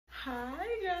Hi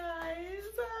guys,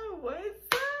 what's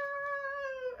up?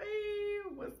 Hey,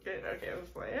 what's good? Okay, I was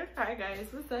playing. Hi guys,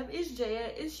 what's up? It's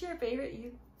Jaya. It's your favorite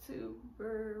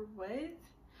YouTuber. What?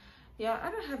 Yeah,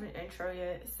 I don't have an intro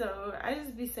yet, so I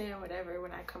just be saying whatever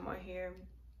when I come on here.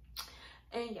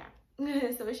 And yeah,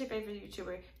 so it's your favorite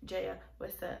YouTuber, Jaya.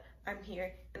 What's up? I'm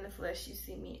here in the flesh. You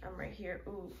see me? I'm right here.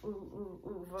 Ooh, ooh, ooh,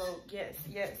 ooh, vote. Yes,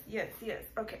 yes, yes, yes.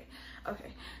 Okay,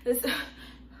 okay. This. Okay.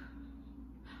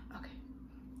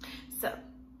 So,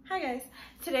 hi guys.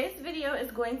 Today's video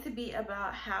is going to be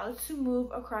about how to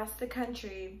move across the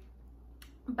country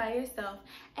by yourself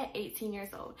at 18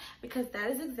 years old, because that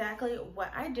is exactly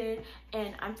what I did,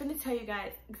 and I'm going to tell you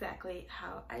guys exactly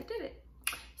how I did it.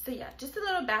 So yeah, just a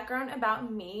little background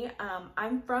about me.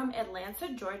 I'm from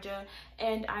Atlanta, Georgia,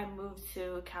 and I moved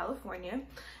to California.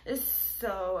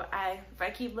 So if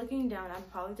I keep looking down, I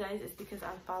apologize. It's because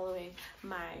I'm following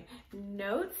my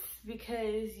notes,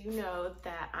 because you know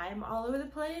that I'm all over the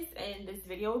place, and this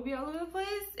video will be all over the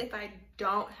place if I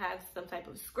don't have some type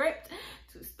of script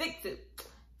to stick to.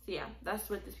 So yeah, that's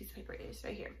what this piece of paper is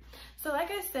right here. So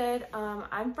like I said,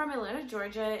 I'm from Atlanta,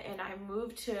 Georgia, and I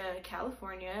moved to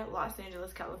California, Los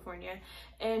Angeles, California.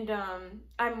 And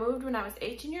I moved when I was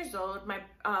 18 years old,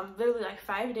 literally like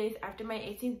 5 days after my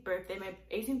 18th birthday. My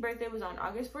 18th birthday was on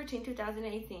August 14,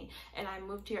 2018, and I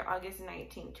moved here August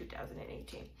 19,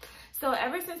 2018. So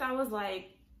ever since I was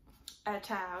like a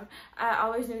child, I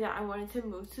always knew that I wanted to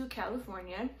move to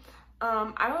California.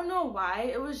 I don't know why.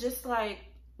 It was just like,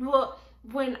 well,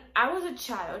 when I was a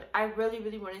child, I really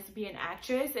wanted to be an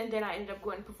actress, and then I ended up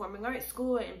going to performing arts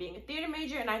school and being a theater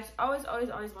major, and I just always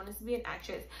wanted to be an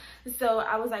actress. So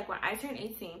I was like, when I turned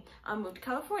 18, I moved to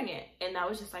California, and that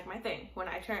was just like my thing. When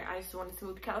I just wanted to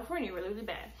move to California really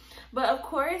bad. But of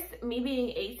course, me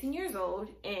being 18 years old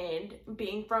and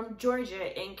being from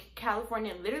Georgia and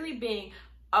California literally being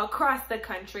across the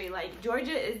country, like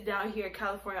Georgia is down here,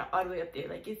 California all the way up there,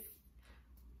 like it's,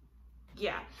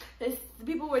 yeah,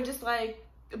 people were just like,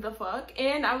 the fuck?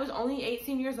 And I was only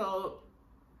 18 years old,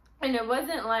 and it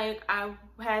wasn't like I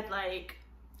had like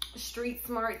street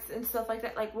smarts and stuff like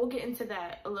that. Like, we'll get into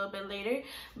that a little bit later.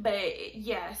 But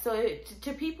yeah, so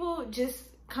to people just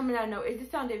coming out of nowhere, it just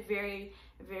sounded very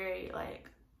like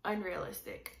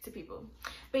unrealistic to people.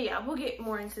 But yeah, we'll get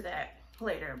more into that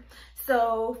later.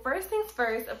 So first things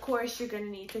first, of course, you're gonna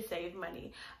need to save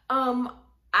money.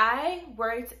 I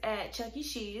worked at Chuck E.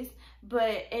 Cheese,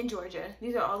 but in Georgia.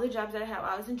 These are all the jobs that I have.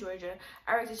 I was in Georgia.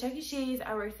 I worked at Chuck E. Cheese,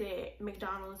 I worked at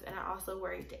McDonald's, and I also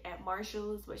worked at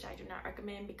Marshall's, which I do not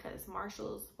recommend because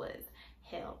Marshall's was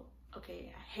hell.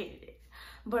 Okay, I hated it.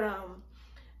 But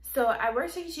so I worked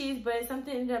at Chuck E. Cheese, but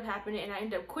something ended up happening, and I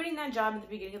ended up quitting that job at the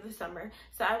beginning of the summer.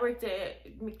 So I worked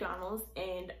at McDonald's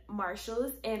and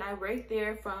Marshall's, and I worked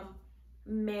there from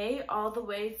May all the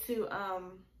way to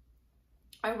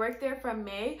I worked there from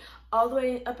May all the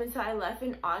way up until I left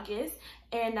in August,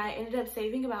 and I ended up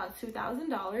saving about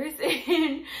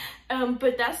 $2,000. And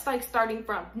but that's like starting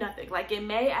from nothing. Like in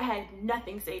May, I had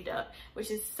nothing saved up,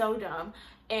 which is so dumb.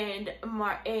 And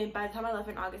by the time I left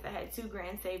in August, I had $2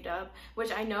 grand saved up,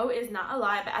 which I know is not a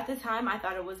lot, but at the time I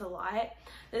thought it was a lot.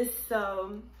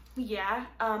 So yeah,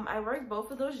 I worked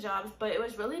both of those jobs, but it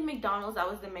was really McDonald's that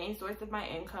was the main source of my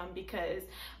income, because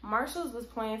Marshall's was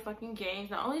playing fucking games.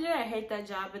 Not only did I hate that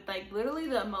job, but like literally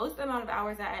the most amount of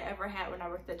hours that I ever had when I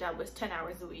worked that job was 10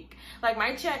 hours a week. Like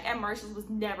my check at Marshall's was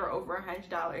never over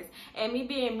 $100, and me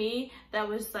being me, that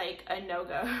was like a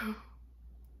no-go.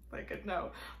 Like a no.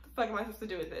 What the fuck am I supposed to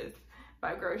do with this?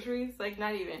 Buy groceries? Like,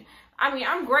 not even. I mean,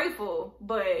 I'm grateful,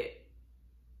 but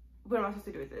what am I supposed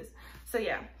to do with this? So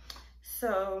yeah.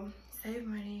 So save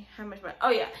money. How much money? Oh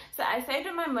yeah, so I saved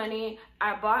up my money.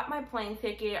 I bought my plane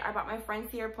ticket. I bought my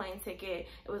friend's here plane ticket.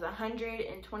 It was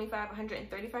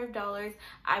 $135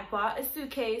 I bought a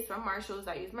suitcase from Marshall's.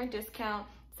 I used my discount,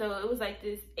 so it was like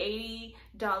this $80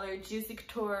 Juicy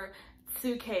Couture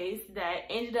suitcase that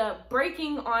ended up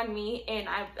breaking on me, and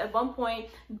at one point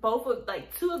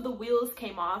two of the wheels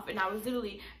came off, and I was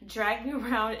literally dragging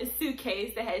around a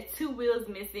suitcase that had 2 wheels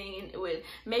missing, and it would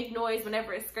make noise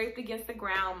whenever it scraped against the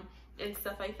ground and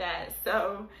stuff like that.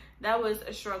 So that was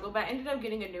a struggle, but I ended up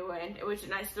getting a new one, and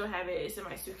I still have it. It's in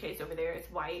my suitcase over there. It's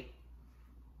white.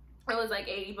 It was like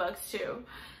 $80 too.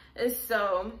 And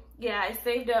so yeah, I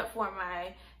saved up for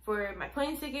my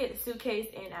plane ticket, the suitcase,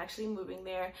 and actually moving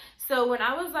there. So when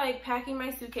I was like packing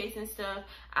my suitcase and stuff,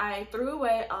 I threw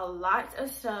away a lot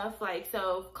of stuff. Like,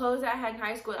 so clothes that I had in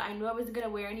high school that I knew I wasn't gonna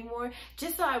wear anymore,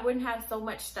 just so I wouldn't have so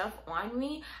much stuff on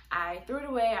me. I threw it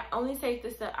away. I only took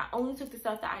the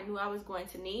stuff that I knew I was going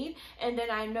to need. And then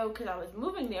I know, because I was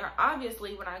moving there,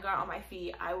 obviously when I got on my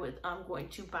feet, I was going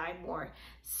to buy more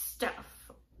stuff.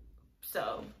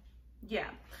 So yeah,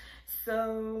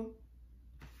 so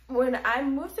when I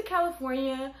moved to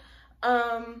California,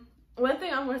 one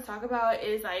thing I'm going to talk about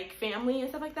is like family and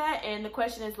stuff like that. And the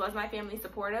question is, was my family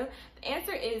supportive? The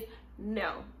answer is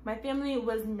no. My family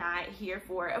was not here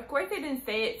for it. Of course, they didn't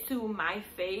say it to my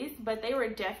face, but they were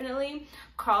definitely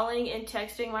calling and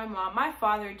texting my mom. My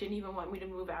father didn't even want me to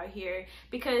move out here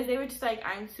because they were just like,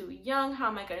 I'm too young. How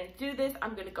am I going to do this?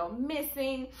 I'm going to go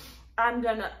missing. I'm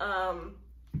going to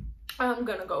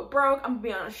go broke. I'm going to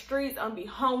be on the streets. I'm going to be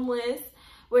homeless.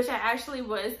 Which I actually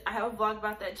was. I have a vlog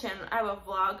about that channel. I have a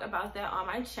vlog about that on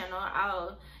my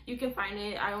channel. You can find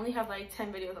it. I only have like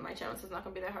 10 videos on my channel, so it's not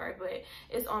gonna be that hard, but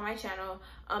it's on my channel.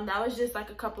 That was just like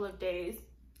a couple of days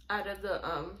out of the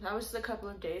that was just a couple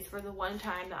of days for the one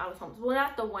time that I was homeless. Well,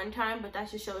 not the one time, but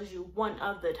that just shows you one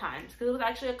of the times, because it was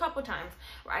actually a couple times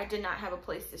where I did not have a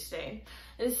place to stay.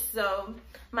 And so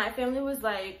my family was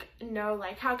like, no,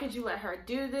 like, how could you let her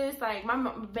do this? Like, my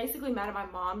mom basically mad at my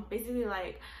mom, basically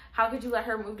like, how could you let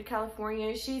her move to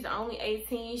California? She's only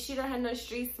 18. She don't have no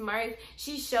street smarts.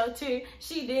 She's sheltered.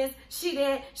 She this, she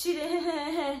that, she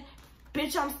did.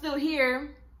 Bitch, I'm still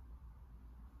here.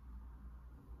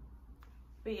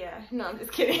 But yeah, no, I'm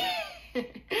just kidding.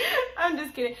 I'm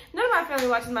just kidding. None of my family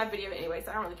watches my video anyway,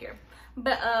 so I don't really care.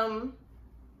 But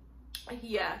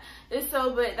yeah,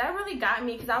 but that really got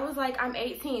me, because I was like, I'm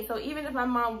 18. So even if my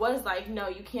mom was like, no,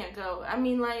 you can't go, I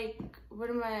mean, like, what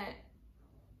am I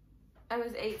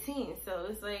was 18, so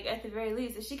it's like, at the very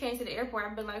least, if she came to the airport,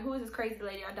 I'd be like, who is this crazy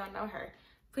lady? I don't know her.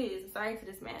 Please, I'm sorry to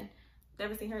this man.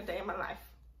 Never seen her a day in my life.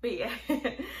 But yeah.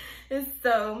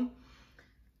 So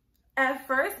at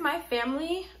first, my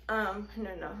family, no,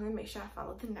 let me make sure I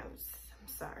follow the notes. I'm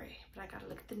sorry, but I gotta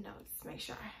look at the notes, make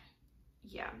sure.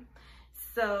 Yeah,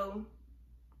 so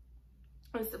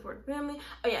I support family.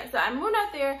 Oh yeah, so I moved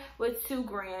out there with $2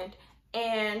 grand,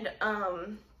 and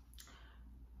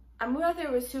I moved out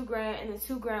there with $2 grand, and the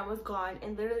 $2 grand was gone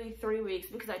in literally 3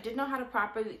 weeks, because I didn't know how to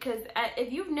properly, because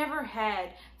if you've never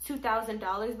had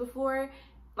 $2,000 before,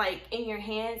 like, in your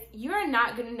hands, you're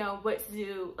not gonna know what to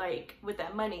do, like, with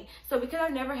that money. So because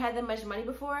I've never had that much money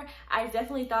before, I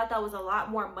definitely thought that was a lot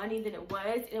more money than it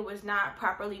was. It was not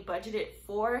properly budgeted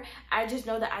for. I just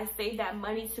know that I saved that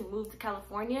money to move to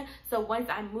California. So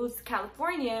once I moved to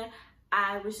California,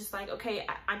 I was just like, okay,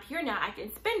 I'm here now, I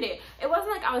can spend it. It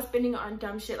wasn't like I was spending it on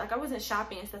dumb shit. Like, I wasn't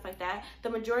shopping and stuff like that. The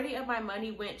majority of my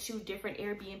money went to different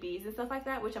Airbnbs and stuff like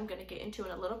that, which I'm gonna get into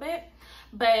in a little bit.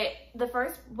 But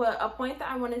a point that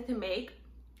I wanted to make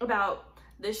about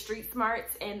the street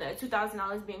smarts and the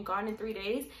 $2,000 being gone in 3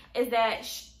 days is that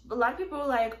a lot of people are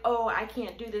like, oh, I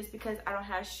can't do this because I don't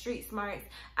have street smarts.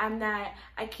 I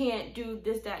can't do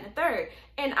this, that, and the third.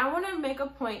 And I want to make a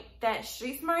point that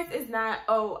street smarts is not,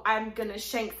 oh, I'm going to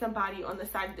shank somebody on the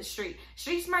side of the street.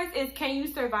 Street smarts is, can you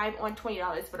survive on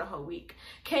 $20 for the whole week?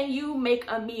 Can you make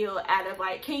a meal out of,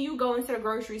 like, can you go into the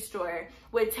grocery store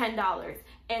with $10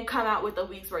 and come out with a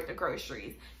week's worth of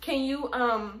groceries? Can you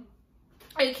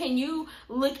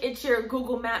look at your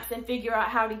Google Maps and figure out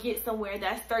how to get somewhere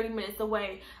that's 30 minutes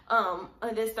away,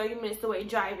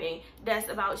 driving, that's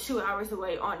about 2 hours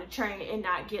away on the train, and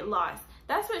not get lost?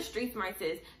 That's what street smarts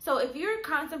is. So if you're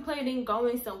contemplating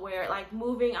going somewhere, like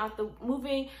moving out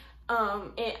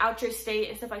your state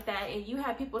and stuff like that, and you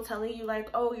have people telling you like,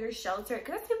 oh, you're sheltered,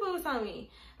 because that's people who tell me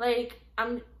like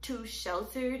I'm too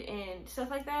sheltered and stuff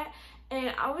like that.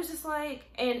 And I was just like,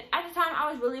 and at the time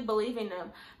I was really believing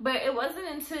them. But it wasn't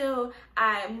until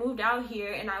I moved out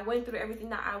here and I went through everything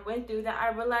that I went through that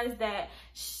I realized that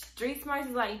street smarts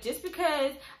is like, just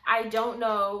because I don't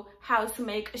know how to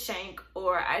make a shank,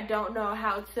 or I don't know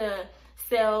how to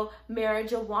sell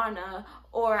marijuana,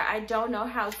 or I don't know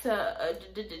how to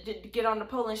get on the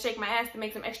pole and shake my ass to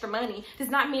make some extra money, does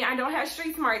not mean I don't have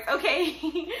street smarts,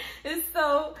 okay?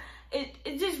 So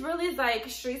it just really is like,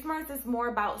 street smarts is more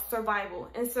about survival.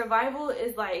 And survival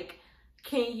is like,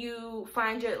 can you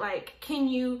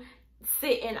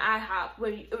sit in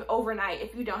IHOP overnight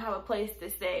if you don't have a place to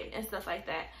stay and stuff like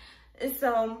that. And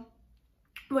so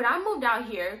when I moved out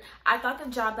here, I thought the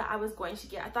job that I was going to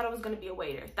get, I thought I was going to be a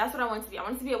waiter. That's what I wanted to be. I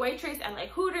wanted to be a waitress at like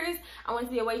Hooters. I wanted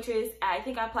to be a waitress I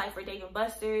think I applied for Dave &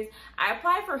 Buster's. I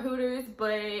applied for Hooters,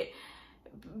 but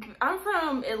I'm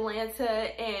from Atlanta,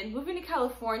 and moving to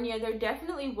California, there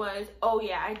definitely was, oh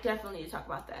yeah, I definitely need to talk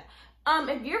about that.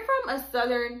 If you're from a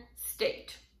southern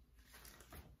state,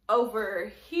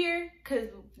 over here, because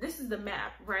this is the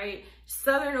map, right?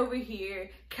 Southern over here,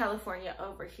 California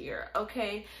over here,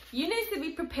 okay? You need to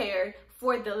be prepared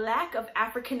for the lack of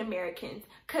African Americans,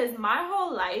 because my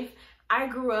whole life, I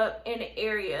grew up in an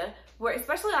area where,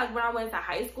 especially like when I went to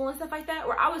high school and stuff like that,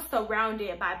 where I was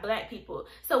surrounded by Black people.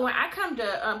 So when I come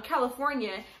to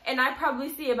California and I probably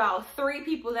see about 3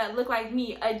 people that look like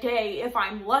me a day, if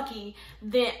I'm lucky,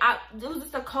 then it was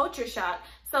just a culture shock.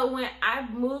 So when I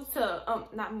moved to,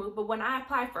 not moved, but when I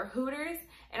applied for Hooters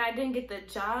and I didn't get the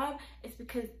job, it's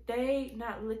because they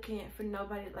not looking for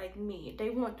nobody like me.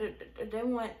 They want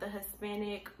the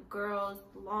Hispanic girls,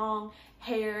 long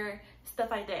hair, stuff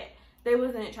like that. They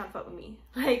wasn't trying to fuck with me,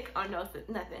 like, oh no,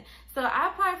 nothing. So I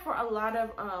applied for a lot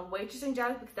of waitressing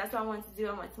jobs because that's what I wanted to do.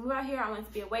 I wanted to move out here. I wanted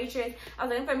to be a waitress. I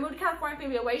was like, if I move to California, I'm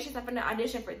gonna be a waitress. I'm gonna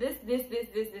audition for this.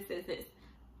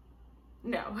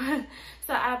 No.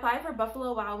 So I applied for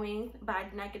Buffalo Wild Wings, but I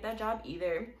did not get that job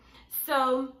either.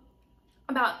 So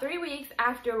about 3 weeks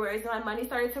afterwards, my money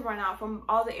started to run out from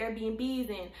all the Airbnbs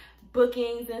and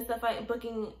bookings and stuff, like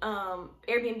booking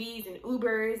Airbnbs and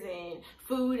Ubers and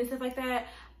food and stuff like that.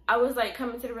 I was like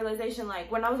coming to the realization,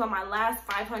 like when I was on my last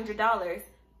 $500,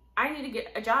 I need to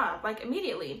get a job like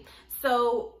immediately.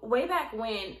 So way back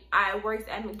when I worked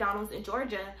at McDonald's in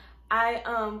Georgia,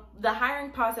 the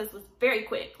hiring process was very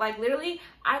quick. Like literally,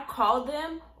 I called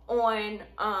them on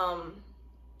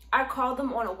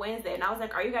a Wednesday and I was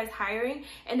like, are you guys hiring?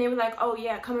 And they were like, oh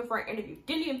yeah, coming for an interview.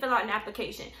 Didn't even fill out an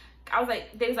application.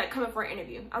 They was like, coming for an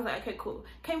interview. I was like, okay, cool.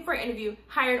 Came for an interview,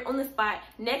 hired on the spot.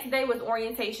 Next day was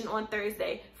orientation on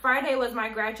Thursday. Friday was my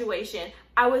graduation.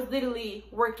 I was literally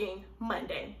working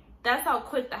Monday. That's how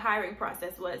quick the hiring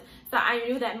process was. So I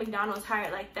knew that McDonald's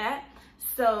hired like that.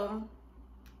 So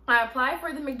I applied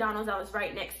for the McDonald's that was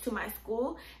right next to my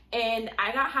school, and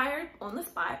I got hired on the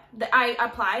spot. I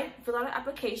applied, filled out an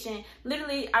application.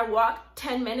 Literally, I walked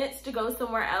 10 minutes to go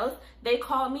somewhere else. They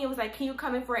called me and was like, can you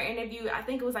come in for an interview? I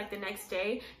think it was like the next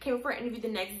day. Came in for an interview the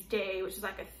next day, which was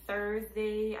like a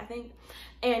Thursday, I think.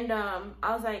 And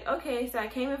I was like, okay. So I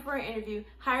came in for an interview,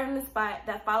 hired on the spot.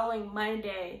 That following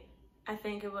Monday, I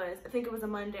think it was a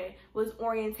Monday, was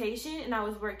orientation, and I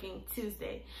was working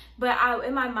Tuesday. But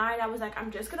in my mind, I was like, I'm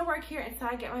just gonna work here until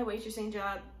I get my waitressing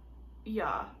job.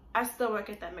 Yeah, I still work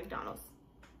at that McDonald's.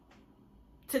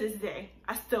 To this day,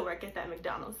 I still work at that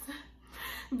McDonald's.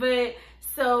 But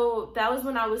so that was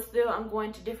when I was still, I'm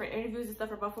going to different interviews and stuff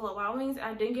for Buffalo Wild Wings.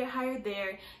 I didn't get hired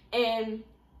there, and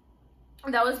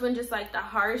that was when just like the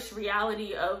harsh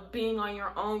reality of being on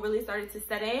your own really started to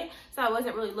set in. So I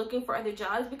wasn't really looking for other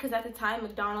jobs because at the time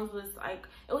McDonald's was like,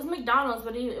 it was McDonald's,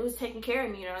 but it was taking care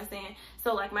of me, you know what I'm saying?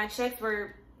 So like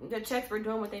the checks were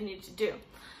doing what they needed to do.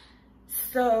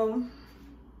 So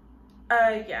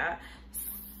yeah.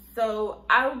 So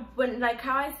like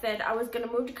how I said, I was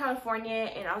gonna move to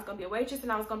California and I was gonna be a waitress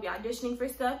and I was gonna be auditioning for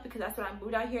stuff because that's what I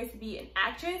moved out here to be, an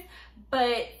actress.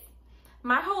 But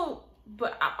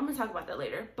I'm gonna talk about that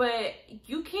later. But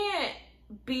you can't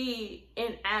be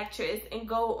an actress and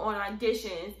go on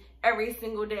auditions every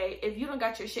single day if you don't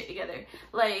got your shit together.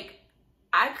 Like,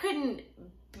 I couldn't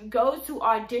go to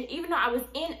audition, even though I was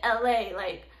in LA,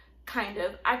 like, kind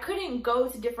of. I couldn't go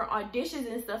to different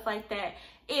auditions and stuff like that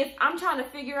if I'm trying to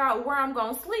figure out where I'm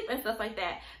gonna sleep and stuff like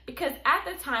that. Because at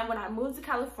the time when I moved to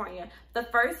California, the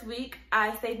first week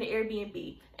I stayed in the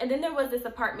Airbnb. And then there was this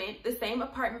apartment, the same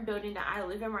apartment building that I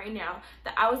live in right now,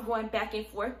 that I was going back and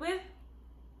forth with.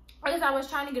 Because I was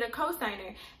trying to get a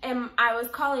co-signer, and I was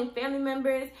calling family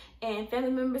members, I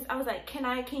was like,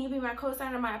 can you be my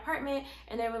co-signer in my apartment?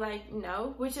 And they were like,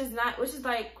 no, which is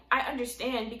like, I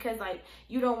understand, because like,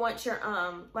 you don't want your,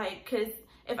 like, cause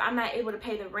if I'm not able to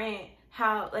pay the rent,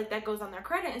 how, like, that goes on their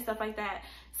credit and stuff like that.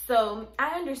 So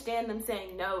I understand them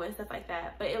saying no and stuff like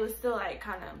that, but it was still like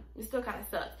it still kind of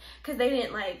sucks, because they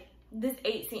didn't like, this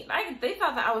 18, like, they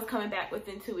thought that I was coming back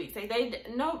within 2 weeks. Like, they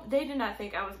did not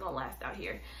think I was gonna last out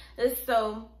here.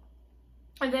 So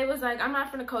they was like, I'm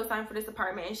not gonna co-sign for this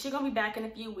apartment, and she gonna be back in a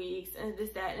few weeks, and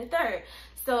this, that, and the third.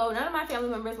 So none of my family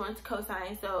members wanted to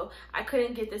co-sign, so I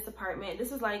couldn't get this apartment.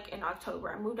 This was like in October.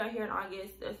 I moved out here in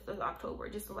August. This was October,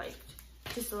 just to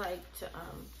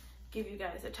give you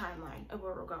guys a timeline of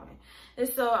where we're going. And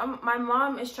so my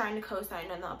mom is trying to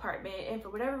co-sign on the apartment, and for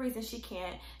whatever reason she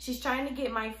can't. She's trying to get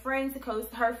her friend to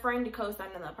co-sign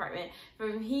on the apartment.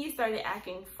 But he started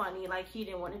acting funny, like he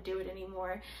didn't want to do it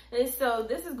anymore. And so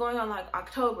this is going on like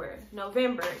October,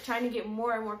 November, trying to get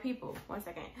more and more people. 1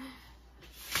 second.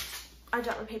 I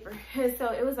dropped my paper. And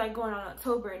so it was like going on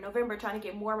October and November, trying to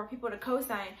get more and more people to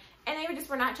co-sign, and they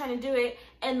were not trying to do it.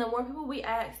 And the more people we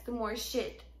asked, the more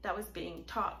shit that was being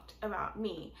talked about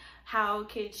me. How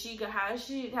is she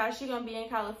gonna be in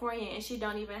California and she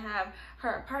don't even have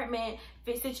her apartment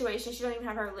situation, she don't even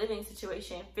have her living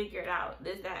situation figured out,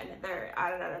 this, that, and the third,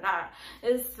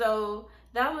 And so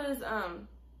that was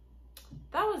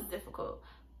difficult.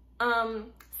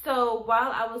 So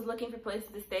while I was looking for places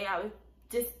to stay, I was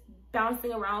just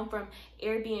bouncing around from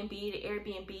Airbnb to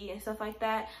Airbnb and stuff like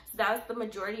that. So that was the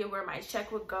majority of where my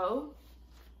check would go.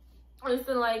 And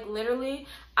so like literally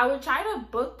I would try to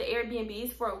book the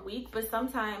Airbnbs for a week, but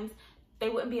sometimes they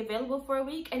wouldn't be available for a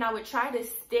week, and I would try to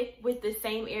stick with the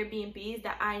same Airbnbs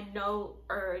that I know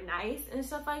are nice and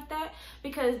stuff like that.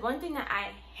 Because one thing that I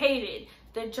hated,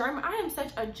 I am such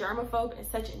a germaphobe and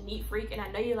such a neat freak, and I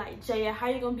know you're like, Jaya, how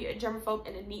you gonna be a germaphobe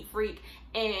and a neat freak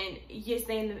and you're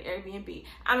staying in an Airbnb?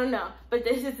 I don't know, but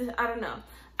I don't know.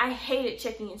 I hated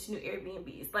checking into new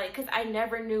Airbnbs, like, cause I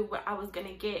never knew what I was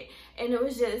gonna get, and it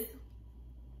was really,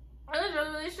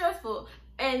 really stressful.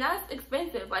 And that's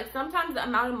expensive. Like sometimes the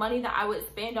amount of money that I would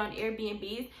spend on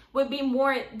Airbnbs would be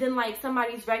more than like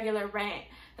somebody's regular rent.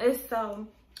 And so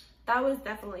that was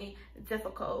definitely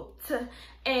difficult.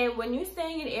 And when you're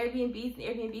staying in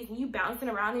Airbnbs and you bouncing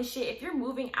around and shit, if you're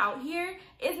moving out here,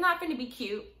 it's not going to be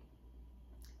cute.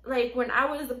 Like when I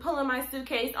was pulling my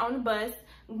suitcase on the bus,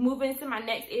 moving to my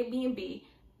next Airbnb,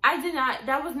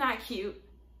 that was not cute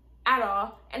at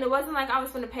all. And it wasn't like I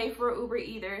was going to pay for an Uber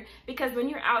either, because when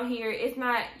you're out here, it's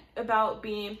not about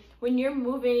when you're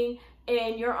moving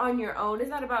and you're on your own, it's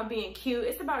not about being cute,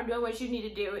 it's about doing what you need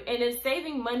to do. And it's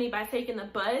saving money by taking the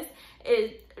bus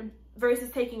versus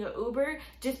taking an Uber,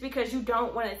 just because you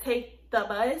don't want to take the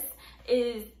bus.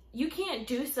 You can't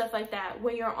do stuff like that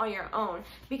when you're on your own,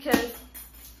 because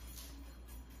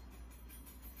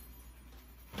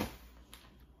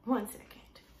one second.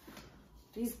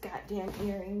 These goddamn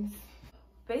earrings.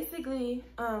 Basically,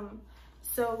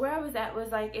 so where I was at was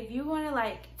like, if you want to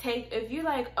like if you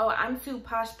like, oh, I'm too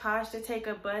posh to take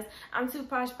a bus, I'm too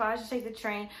posh to take the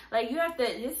train, like you have to,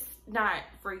 it's not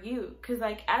for you. Cause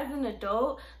like as an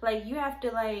adult, like you have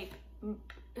to like,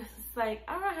 it's like,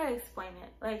 I don't know how to explain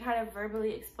it, like how to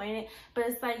verbally explain it, but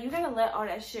it's like you gotta let all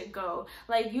that shit go.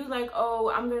 Like you like,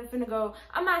 oh, I'm finna go.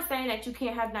 I'm not saying that you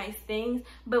can't have nice things,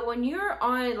 but when you're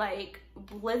on like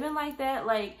living like that,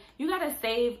 like you gotta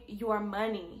save your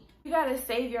money. You gotta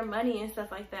save your money and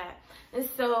stuff like that. And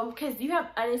so, because you have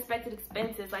unexpected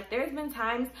expenses, like there's been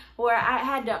times where I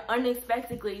had to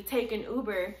unexpectedly take an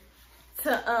Uber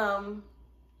to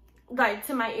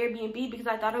to my Airbnb because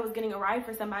I thought I was getting a ride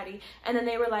for somebody, and then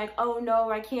they were like, oh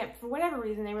no, I can't, for whatever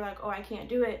reason they were like, oh, I can't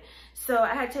do it. So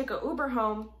I had to take an Uber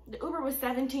home. The Uber was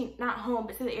not home,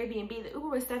 but to the Airbnb, the Uber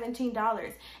was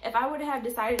 $17. If I would have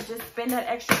decided to just spend that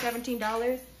extra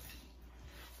 $17,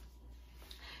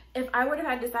 if I would have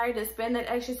had decided to spend that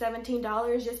extra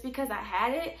 $17 just because I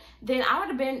had it, then I would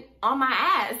have been on my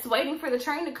ass waiting for the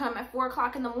train to come at 4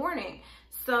 o'clock in the morning.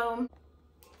 So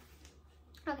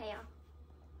okay, y'all.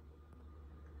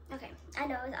 Okay, I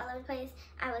know it was all over the place.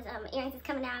 I was, earrings is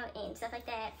coming out and stuff like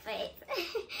that, but,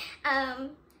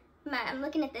 I'm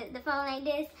looking at the phone like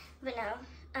this, but no,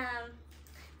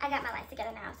 I got my life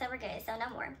together now, so we're good, so no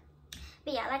more.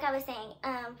 But yeah, like I was saying,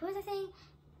 what was I saying?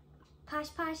 Posh,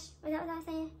 was that what I was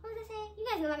saying? What was I saying? You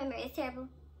guys know my memory is terrible.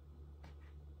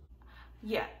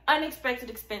 Yeah, unexpected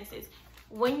expenses.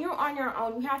 When you're on your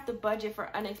own, you have to budget for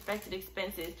unexpected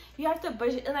expenses. You have to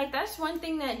budget, and like that's one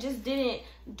thing that just didn't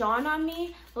dawn on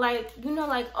me. Like, you know,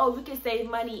 like, oh, we can save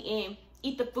money and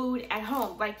eat the food at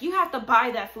home. Like, you have to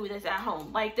buy that food that's at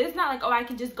home. Like, there's not like, oh, I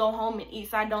can just go home and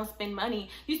eat so I don't spend money.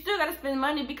 You still gotta spend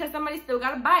money because somebody still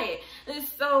gotta buy it. And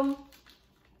so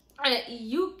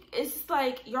it's just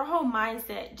like your whole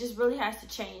mindset just really has to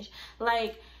change.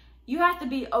 Like, you have to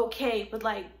be okay with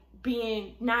like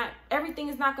everything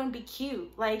is not going to be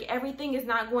cute. Like everything is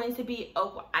not going to be,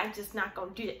 oh, well, I'm just not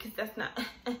going to do that, because that's not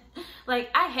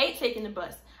like, I hate taking the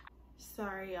bus.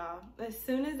 Sorry y'all, as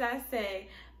soon as I say,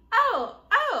 oh,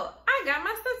 I got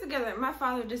my stuff together, my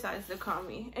father decides to call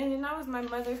me, and then that was my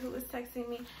mother who was texting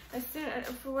me. As soon as,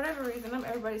 for whatever reason, I'm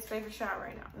everybody's favorite child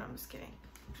right now. No, I'm just kidding.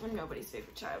 I'm nobody's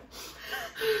favorite child.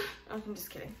 I'm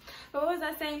just kidding. But what was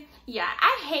I saying? Yeah,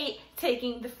 I hate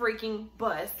taking the freaking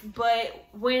bus. But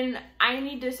when I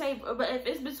need to save, but if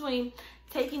it's between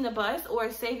taking the bus or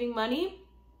saving money,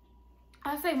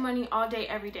 I save money all day,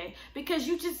 every day. Because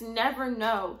you just never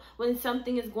know when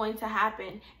something is going to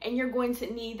happen and you're going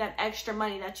to need that extra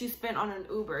money that you spent on an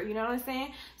Uber. You know what I'm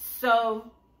saying? So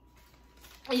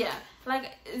yeah, like,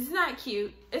 it's not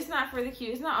cute. It's not for the cute.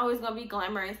 It's not always gonna be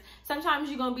glamorous. Sometimes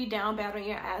you're gonna be down bad on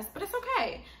your ass, but it's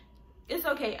okay. It's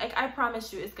okay. Like, I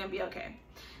promise you, it's gonna be okay.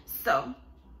 So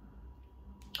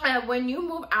when you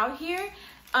move out here,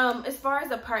 as far as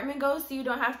apartment goes, so you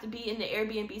don't have to be in the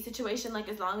Airbnb situation like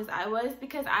as long as I was,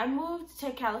 because I moved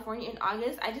to California in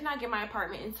August. I did not get my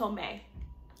apartment until May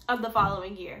of the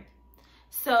following year.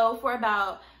 So for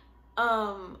about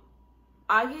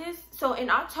August, so in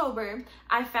October,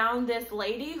 I found this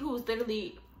lady who's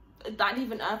literally not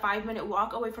even a 5-minute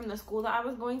walk away from the school that I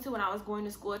was going to when I was going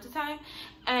to school at the time.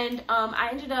 And I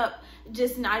ended up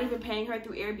just not even paying her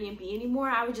through Airbnb anymore.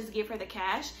 I would just give her the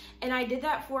cash. And I did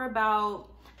that for about,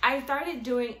 I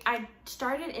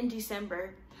started in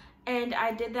December, and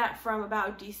I did that from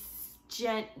about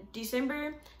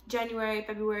December, January,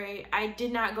 February. I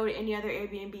did not go to any other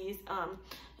Airbnbs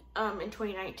in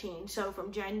 2019. So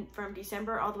from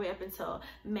December all the way up until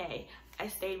May, I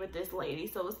stayed with this lady.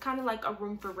 So it was kind of like a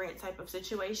room for rent type of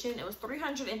situation. It was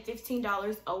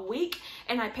 $315 a week,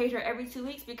 and I paid her every 2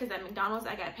 weeks, because at McDonald's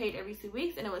I got paid every 2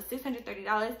 weeks, and it was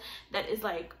 $630. That is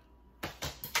like,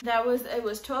 it was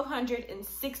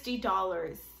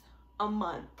 $1,260 a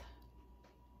month.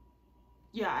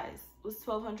 Yeah, it was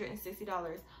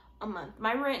 $1,260 a month.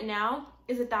 My rent now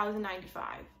is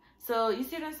 $1,095. So you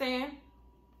see what I'm saying?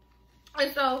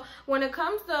 And so when it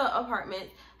comes to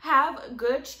apartments, have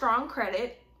good strong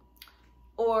credit,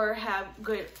 or have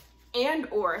good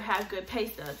pay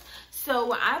stubs. So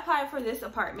when I applied for this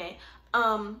apartment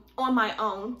on my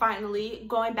own, finally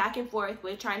going back and forth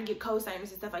with trying to get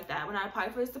co-signers and stuff like that, when I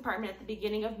applied for this apartment at the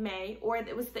beginning of May, or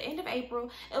it was the end of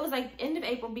April, it was like end of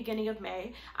April, beginning of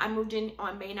May, I moved in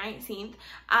on May 19th.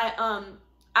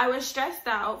 I was stressed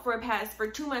out for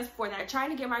 2 months before that, trying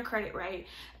to get my credit right,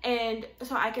 and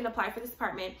so I can apply for this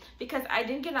apartment, because I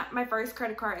didn't get my first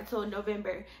credit card until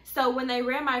November. So when they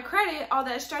ran my credit, all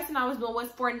that stressing I was doing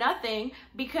was for nothing,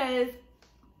 because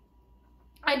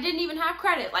I didn't even have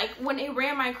credit. Like, when it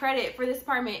ran my credit for this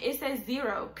apartment, it says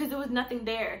 0, because there was nothing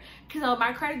there. Because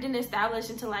my credit didn't establish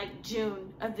until like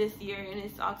June of this year, and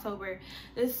it's October.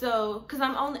 So, because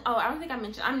I'm only, I don't think I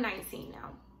mentioned, I'm 19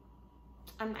 now.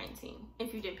 I'm 19,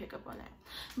 if you did pick up on that.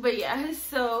 But yeah,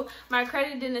 so my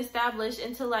credit didn't establish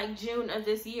until like June of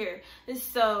this year.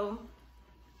 So,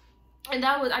 and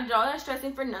I did all that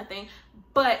stressing for nothing.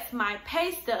 But my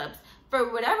pay stubs,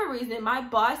 for whatever reason, my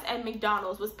boss at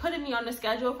McDonald's was putting me on the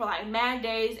schedule for like mad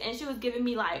days, and she was giving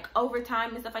me like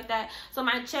overtime and stuff like that. So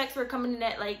my checks were coming in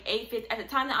at like $850 at the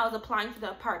time that I was applying for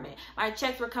the apartment. My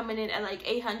checks were coming in at like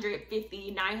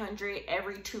 $850, $900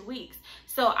 every 2 weeks.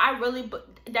 So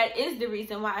that is the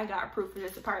reason why I got approved for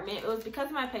this apartment. It was because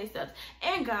of my pay stubs,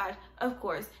 and God, of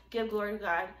course, give glory to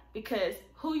God, because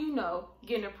who you know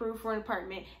getting approved for an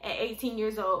apartment at 18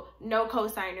 years old, no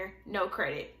cosigner, no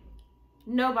credit.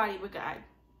 Nobody but God.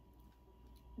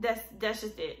 That's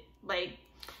just it. Like,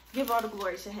 give all the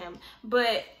glory to him.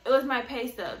 But it was my pay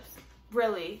stubs,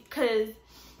 really.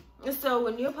 So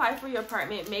when you apply for your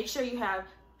apartment, make sure you have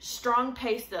strong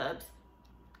pay stubs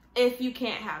if you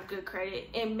can't have good credit,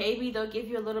 and maybe they'll give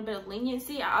you a little bit of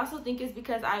leniency. I also think it's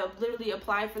because I literally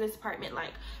applied for this apartment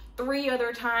like 3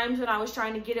 other times when I was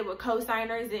trying to get it with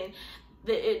co-signers, and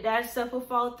that stuff will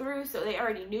fall through. So they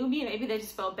already knew me, and maybe they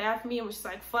just felt bad for me and was just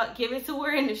like, fuck, give it to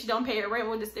her, and if she don't pay her rent,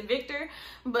 we'll just evict her.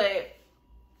 But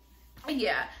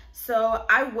yeah, so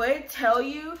I would tell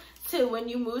you to, when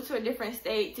you move to a different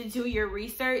state, to do your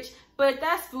research, but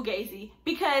that's fugazi,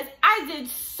 because I did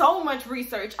so much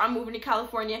research on moving to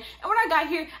California, and when I got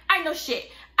here, I know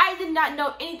shit. I did not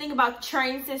know anything about the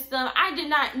train system. I did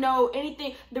not know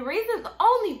anything. The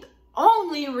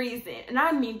only reason, and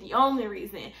I mean the only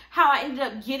reason, how I ended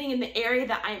up getting in the area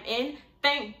that I'm in,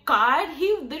 thank God,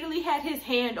 he literally had his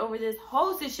hand over this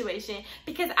whole situation,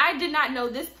 because I did not know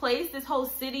this whole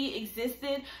city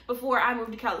existed before I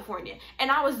moved to California,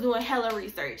 and I was doing hella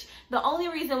research. The only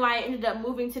reason why I ended up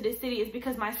moving to this city is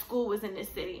because my school was in this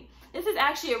city. This is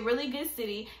actually a really good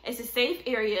city. It's a safe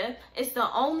area. It's the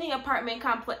only apartment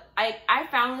complex. I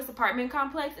found this apartment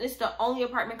complex, and it's the only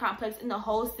apartment complex in the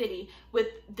whole city with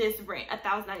this rent,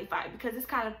 $1,095, because it's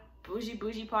kind of bougie,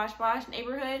 posh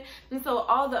neighborhood. And so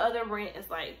all the other rent is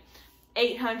like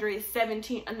 $1,800,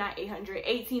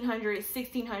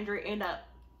 $1,600, and up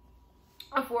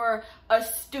for a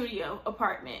studio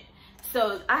apartment.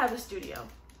 So I have a studio,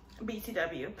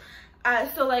 BTW.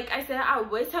 So like I said, I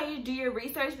would tell you to do your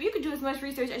research, but you can do as much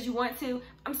research as you want to.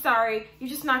 I'm sorry, you're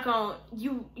just not gonna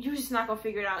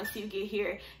figure it out until you get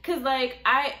here. Cause like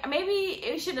maybe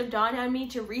it should have dawned on me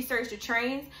to research the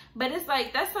trains, but it's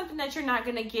like, that's something that you're not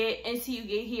gonna get until you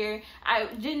get here. I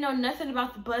didn't know nothing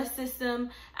about the bus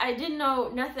system. I didn't know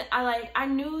nothing. I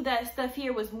knew that stuff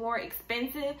here was more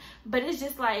expensive, but it's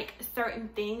just like certain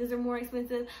things are more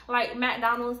expensive. Like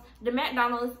McDonald's, the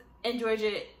McDonald's in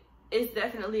Georgia is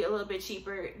definitely a little bit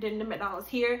cheaper than the McDonald's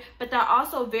here, but that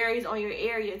also varies on your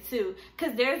area too.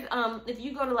 Cause there's if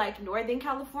you go to like Northern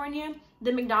California,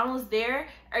 the McDonald's there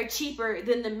are cheaper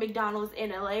than the McDonald's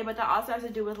in LA, but that also has to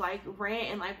do with like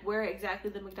rent and like where exactly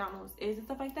the McDonald's is and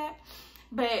stuff like that.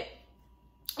 But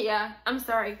yeah, I'm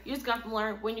sorry, you just got to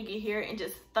learn when you get here and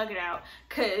just thug it out,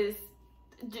 cause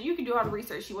you can do all the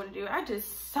research you want to do. I did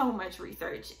so much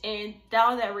research, and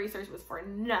all that research was for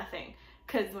nothing.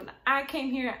 Because when I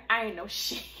came here, I ain't know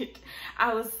shit.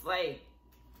 I was like,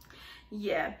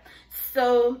 yeah.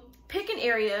 So pick an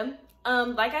area.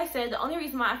 Like I said, the only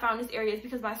reason why I found this area is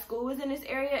because my school was in this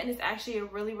area, and it's actually a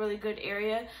really, really good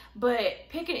area. But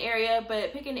pick an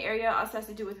area also has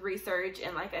to do with research.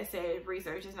 And like I said,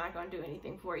 research is not going to do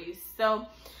anything for you. So,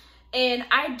 and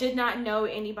I did not know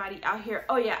anybody out here.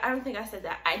 Oh yeah, I don't think I said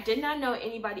that. I did not know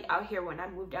anybody out here when I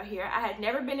moved out here. I had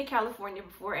never been to California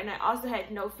before, and I also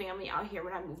had no family out here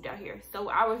when I moved out here. So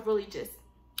I was really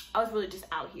just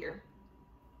out here,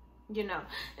 you know.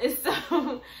 And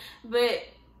so, but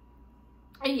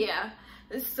yeah,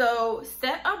 so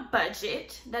set a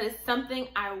budget. That is something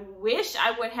I wish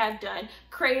I would have done.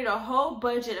 Created a whole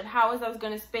budget of how I was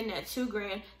going to spend that $2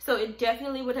 grand, so it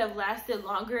definitely would have lasted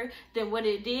longer than what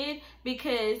it did,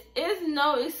 because it's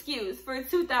no excuse for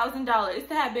 $2,000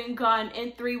 to have been gone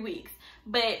in 3 weeks.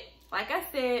 But like I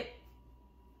said,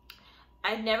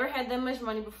 I never had that much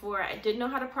money before. I didn't know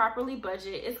how to properly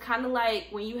budget. It's kind of like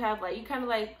when you have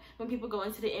like, when people go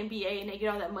into the NBA and they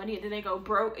get all that money and then they go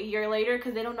broke a year later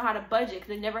because they don't know how to budget because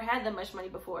they never had that much money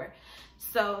before.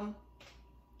 So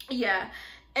yeah.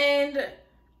 And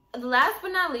last but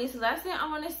not least, the last thing I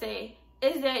want to say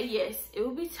is that yes, it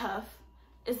will be tough.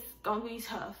 It's gonna be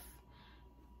tough.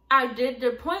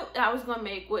 The point that I was gonna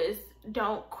make was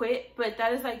don't quit, but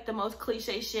that is like the most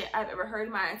cliche shit I've ever heard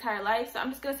in my entire life. So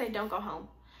I'm just gonna say don't go home.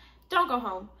 Don't go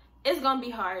home. It's gonna be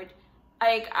hard.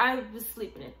 Like, I was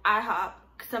sleeping in IHOP.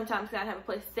 Sometimes I didn't have a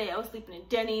place to stay. I was sleeping in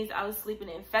Denny's. I was sleeping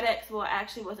in FedEx. Well, I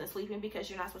actually wasn't sleeping because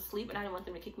you're not supposed to sleep, and I didn't want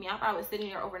them to kick me out. I was sitting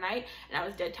there overnight and I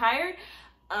was dead tired.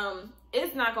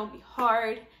 It's not gonna be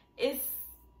hard.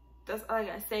 That's all I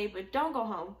gotta say, but don't go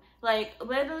home. Like,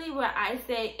 literally what I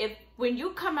say, when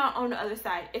you come out on the other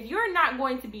side, if you're not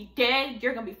going to be dead,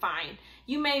 you're gonna be fine.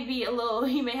 You may have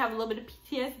a little bit of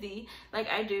PTSD, like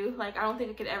I do. Like, I don't think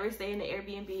I could ever stay in an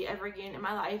Airbnb ever again in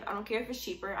my life. I don't care if it's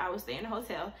cheaper. I would stay in a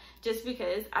hotel, just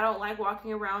because I don't like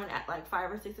walking around at like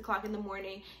 5 or 6 o'clock in the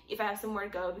morning if I have somewhere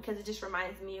to go, because it just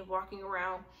reminds me of walking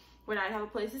around when I have a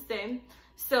place to stay.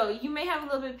 So you may have a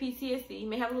little bit of PTSD, you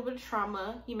may have a little bit of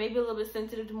trauma, you may be a little bit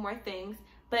sensitive to more things,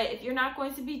 but if you're not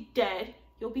going to be dead,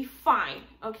 you'll be fine,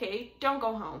 okay? Don't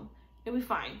go home. You'll be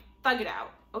fine. Thug it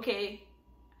out, okay?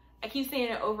 I keep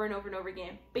saying it over and over and over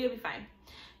again, but you'll be fine.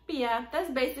 But yeah,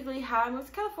 that's basically how I moved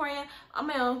to California on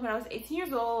my own when I was 18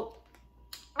 years old.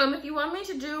 If you want me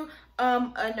to do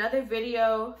another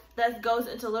video that goes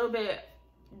into a little bit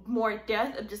more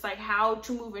depth of just like how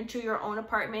to move into your own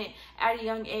apartment at a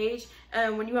young age,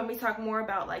 when you want me to talk more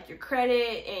about like your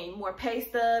credit and more pay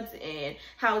stubs and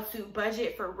how to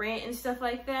budget for rent and stuff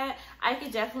like that, I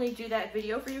could definitely do that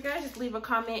video for you guys. Just leave a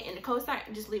comment in the cosign.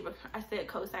 I said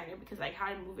cosigner because like how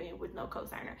to move in with no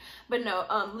cosigner, but no,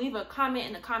 leave a comment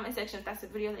in the comment section if that's a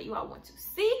video that you all want to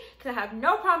see, because I have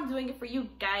no problem doing it for you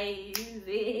guys.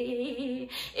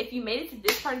 If you made it to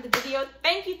this part of the video,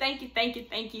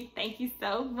 thank you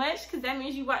so much, because that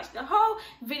means you watched the whole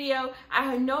video.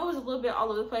 I know it was a little bit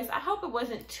all over the place. I hope it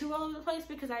wasn't too all over the place,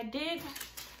 because I did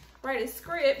write a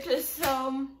script.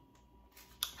 So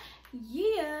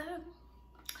yeah,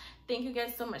 thank you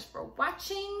guys so much for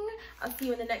watching. I'll see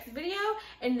you in the next video.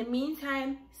 In the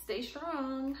meantime, stay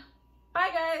strong. Bye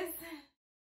guys.